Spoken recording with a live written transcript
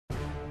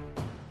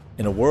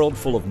In a world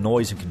full of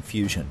noise and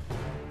confusion,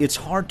 it's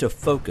hard to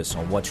focus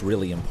on what's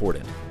really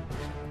important.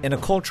 In a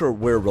culture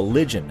where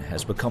religion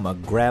has become a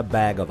grab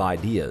bag of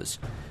ideas,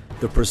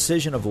 the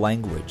precision of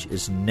language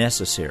is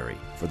necessary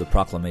for the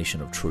proclamation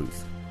of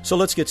truth. So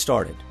let's get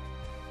started.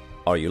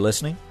 Are you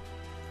listening?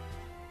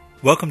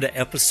 Welcome to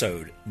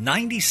episode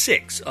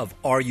 96 of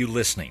Are You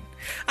Listening?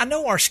 I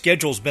know our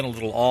schedule's been a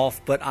little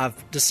off, but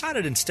I've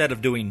decided instead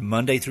of doing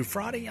Monday through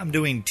Friday, I'm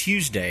doing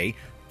Tuesday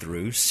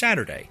through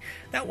Saturday.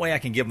 That way I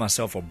can give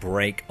myself a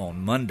break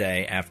on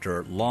Monday after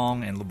a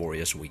long and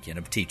laborious weekend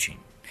of teaching.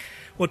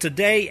 Well,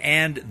 today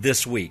and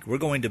this week, we're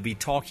going to be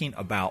talking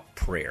about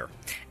prayer.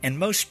 And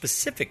most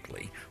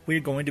specifically,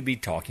 we're going to be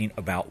talking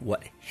about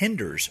what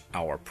hinders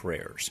our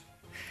prayers.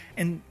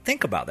 And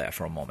think about that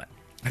for a moment.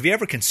 Have you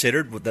ever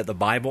considered that the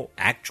Bible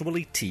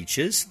actually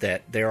teaches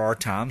that there are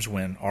times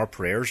when our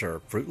prayers are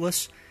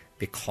fruitless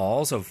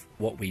because of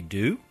what we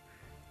do,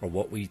 or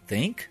what we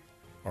think,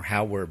 or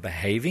how we're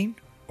behaving,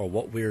 or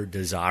what we're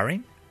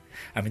desiring?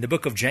 I mean, the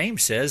book of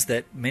James says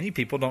that many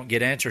people don't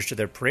get answers to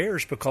their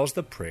prayers because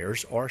the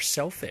prayers are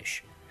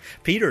selfish.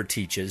 Peter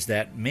teaches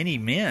that many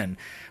men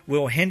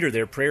will hinder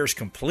their prayers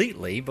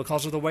completely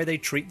because of the way they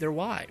treat their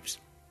wives.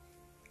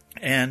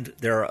 And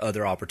there are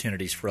other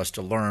opportunities for us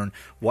to learn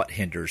what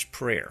hinders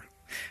prayer.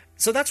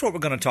 So that's what we're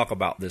going to talk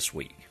about this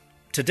week.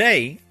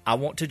 Today, I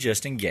want to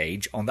just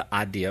engage on the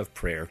idea of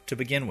prayer to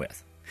begin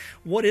with.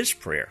 What is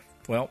prayer?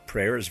 Well,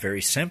 prayer is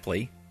very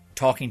simply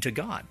talking to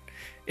God.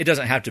 It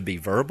doesn't have to be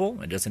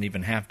verbal. It doesn't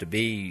even have to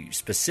be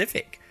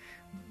specific.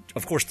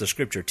 Of course, the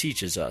Scripture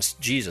teaches us,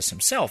 Jesus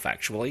himself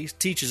actually,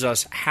 teaches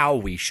us how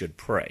we should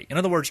pray. In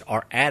other words,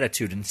 our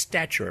attitude and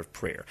stature of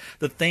prayer,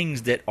 the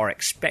things that are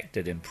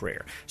expected in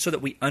prayer, so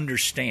that we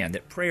understand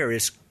that prayer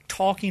is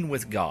talking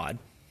with God,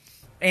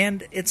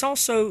 and it's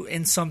also,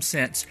 in some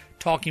sense,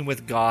 talking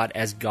with God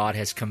as God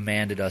has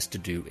commanded us to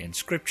do in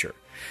Scripture.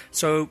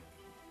 So,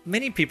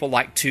 many people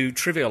like to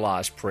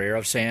trivialize prayer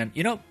of saying,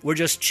 we're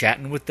just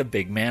chatting with the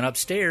big man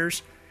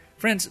upstairs.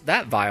 Friends,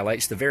 that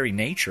violates the very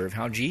nature of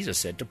how Jesus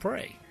said to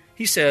pray.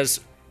 He says,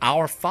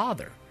 our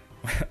Father.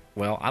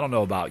 Well, I don't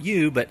know about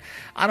you, but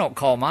I don't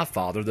call my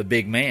Father the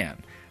big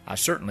man. I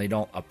certainly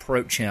don't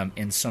approach him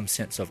in some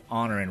sense of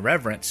honor and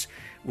reverence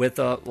with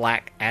a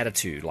lack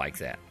attitude like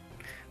that.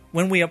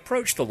 When we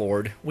approach the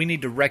Lord, we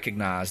need to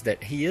recognize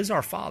that He is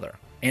our Father,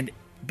 and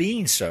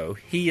being so,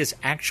 He is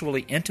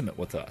actually intimate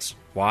with us.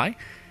 Why?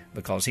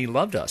 Because He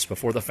loved us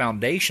before the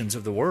foundations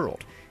of the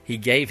world. He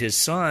gave His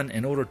Son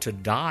in order to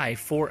die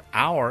for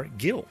our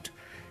guilt,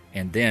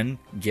 and then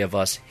give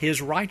us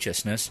His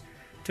righteousness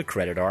to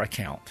credit our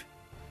account.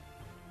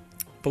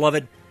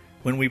 Beloved,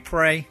 when we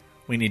pray,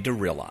 we need to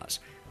realize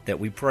that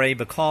we pray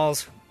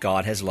because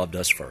God has loved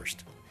us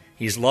first.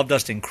 He's loved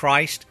us in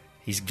Christ.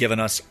 He's given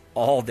us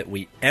all that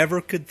we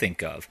ever could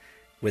think of,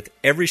 with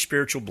every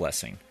spiritual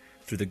blessing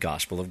through the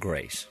gospel of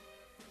grace.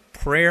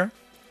 Prayer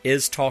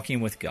is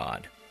talking with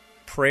God.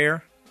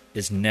 Prayer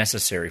is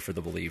necessary for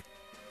the believer.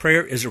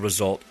 Prayer is a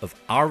result of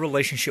our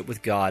relationship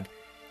with God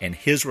and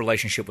His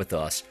relationship with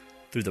us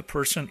through the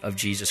person of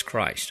Jesus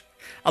Christ.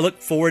 I look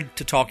forward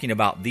to talking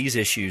about these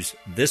issues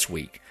this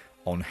week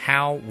on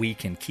how we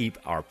can keep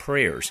our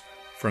prayers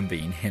from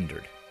being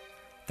hindered.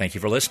 Thank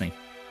you for listening.